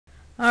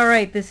All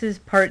right, this is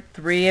part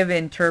 3 of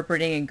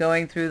interpreting and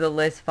going through the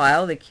LIS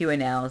file, the Q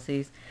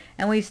analyses.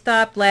 And we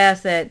stopped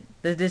last at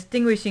the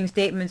distinguishing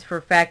statements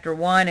for factor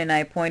 1, and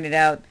I pointed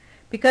out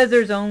because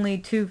there's only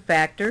 2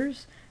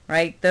 factors,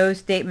 right, those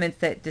statements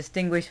that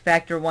distinguish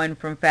factor 1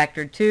 from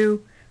factor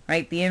 2,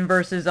 right, the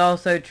inverse is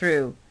also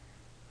true.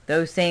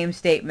 Those same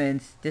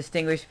statements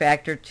distinguish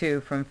factor 2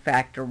 from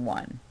factor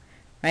 1.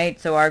 Right,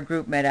 so our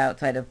group met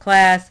outside of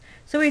class.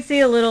 So we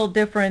see a little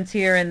difference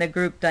here in the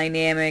group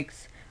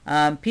dynamics.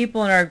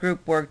 People in our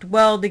group worked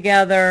well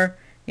together.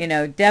 You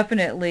know,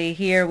 definitely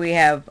here we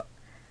have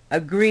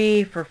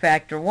agree for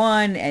factor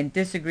 1 and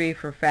disagree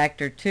for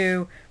factor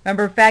 2.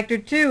 Remember, factor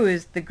 2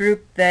 is the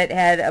group that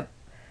had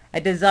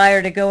a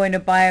desire to go into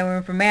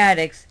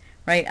bioinformatics,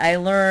 right? I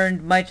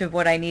learned much of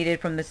what I needed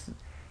from this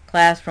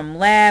class from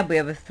lab. We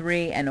have a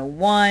 3 and a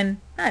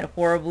 1. Not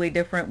horribly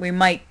different. We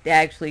might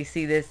actually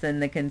see this in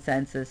the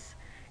consensus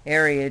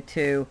area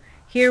too.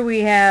 Here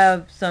we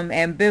have some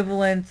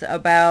ambivalence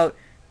about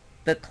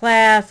the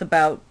class,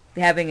 about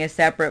having a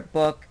separate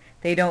book.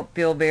 They don't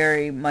feel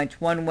very much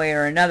one way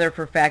or another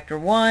for factor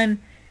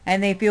 1,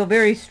 and they feel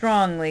very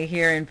strongly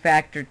here in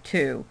factor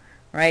 2,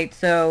 right?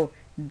 So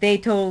they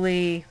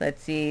totally,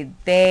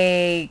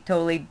 they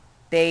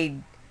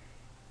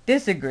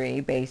disagree,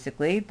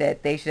 basically,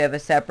 that they should have a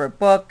separate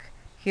book.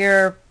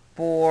 Here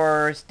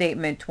for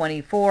statement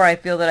 24, I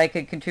feel that I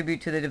could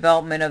contribute to the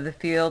development of the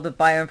field of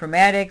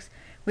bioinformatics.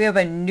 We have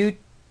a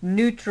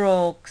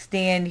neutral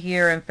stand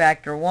here in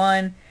factor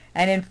 1,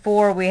 and in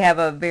 4 we have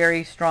a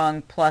very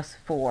strong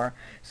 +4.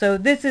 So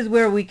this is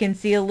where we can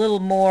see a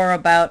little more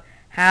about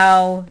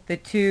how the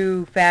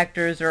 2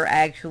 factors are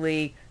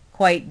actually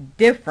quite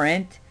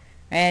different.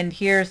 And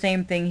here,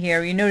 same thing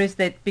here. You notice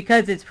that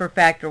because it's for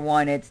factor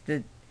 1, it's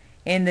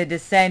in the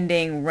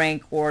descending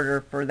rank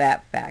order for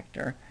that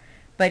factor.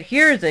 But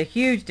here's a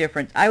huge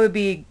difference. I would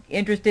be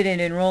interested in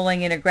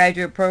enrolling in a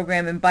graduate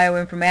program in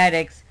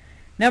bioinformatics.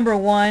 Number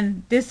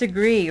 1,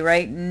 disagree,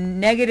 right?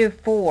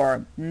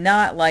 -4,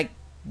 not like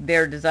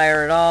their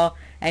desire at all.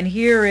 And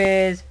here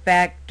is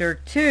factor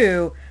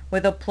 2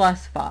 with a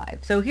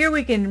 +5. So here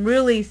we can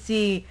really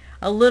see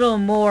a little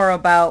more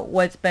about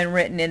what's been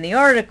written in the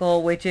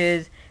article, which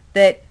is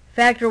that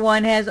factor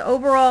 1 has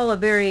overall a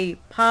very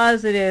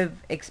positive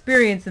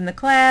experience in the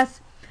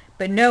class,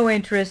 but no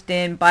interest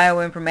in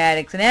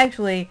bioinformatics. And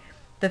actually,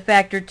 the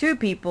factor 2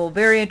 people,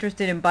 very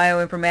interested in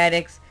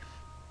bioinformatics,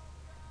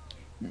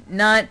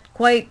 not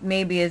quite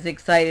maybe as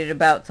excited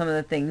about some of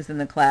the things in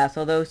the class,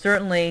 although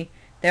certainly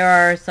there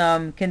are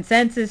some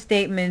consensus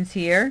statements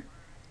here.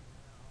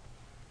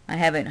 I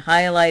haven't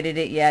highlighted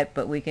it yet,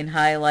 but we can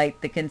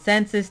highlight the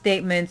consensus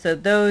statements. So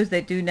those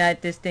that do not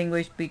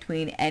distinguish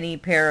between any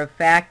pair of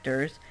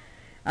factors.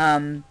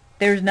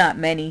 There's not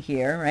many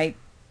here, right?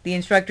 The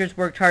instructors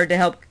worked hard to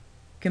help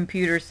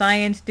computer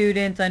science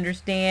students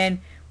understand.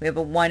 We have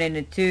a 1 and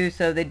a 2,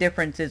 so the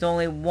difference is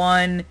only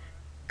 1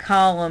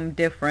 column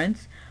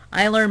difference.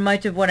 I learned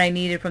much of what I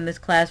needed from this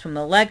class from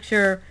the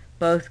lecture.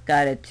 Both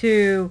got a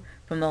 2.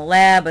 From the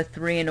lab, a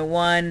 3 and a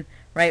 1.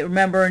 Right?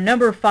 Remember,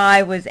 number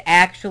 5 was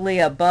actually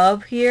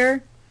above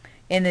here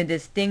in the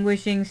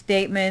distinguishing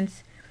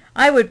statements.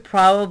 I would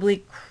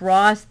probably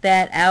cross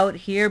that out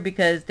here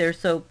because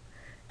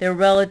they're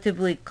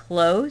relatively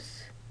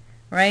close,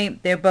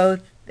 right? They're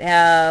both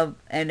have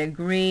an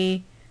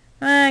agree.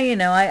 You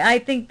know, I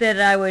think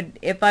that I would,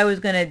 if I was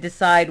going to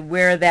decide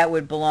where that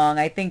would belong,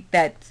 I think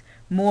that's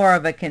more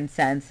of a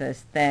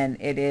consensus than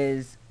it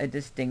is a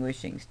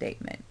distinguishing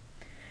statement.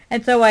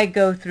 And so I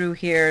go through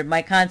here.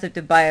 My concept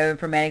of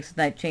bioinformatics has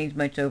not changed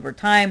much over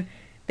time.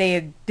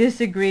 They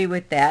disagree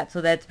with that, so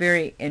that's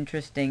very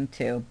interesting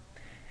too.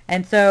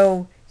 And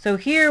so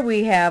here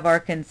we have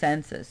our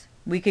consensus.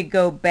 We could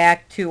go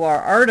back to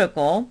our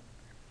article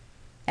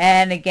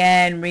and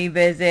again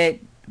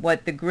revisit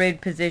what the grid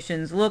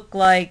positions look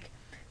like,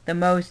 the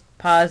most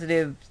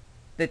positive,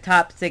 the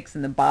top 6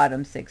 and the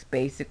bottom 6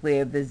 basically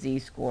of the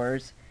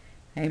z-scores.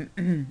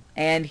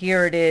 And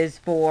here it is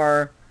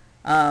for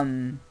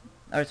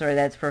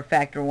that's for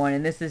factor 1,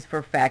 and this is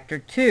for factor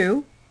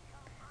 2.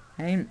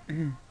 Okay.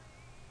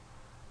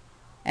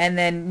 And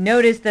then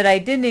notice that I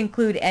didn't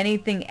include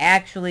anything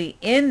actually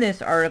in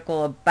this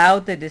article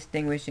about the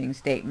distinguishing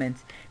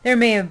statements. There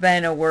may have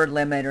been a word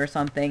limit or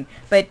something,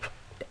 but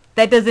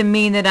that doesn't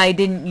mean that I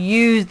didn't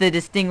use the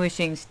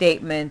distinguishing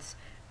statements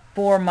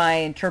for my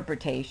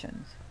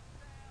interpretations.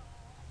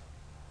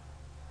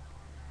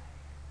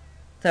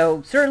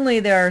 So certainly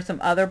there are some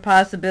other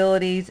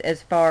possibilities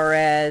as far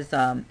as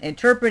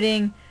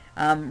interpreting.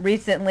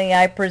 Recently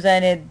I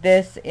presented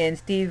this in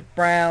Steve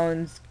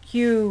Brown's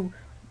Q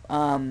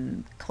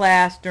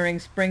class during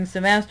spring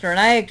semester, and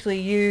I actually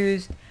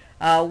used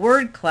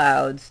word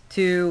clouds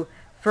to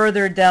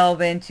further delve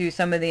into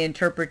some of the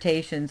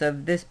interpretations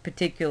of this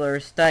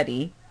particular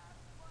study.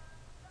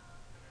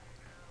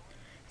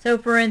 So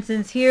for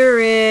instance, here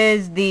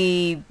is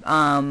the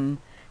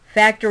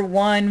Factor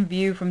 1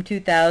 view from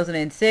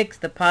 2006,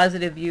 the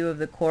positive view of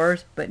the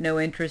course, but no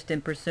interest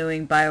in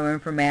pursuing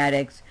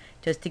bioinformatics,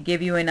 just to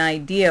give you an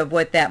idea of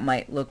what that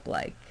might look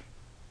like.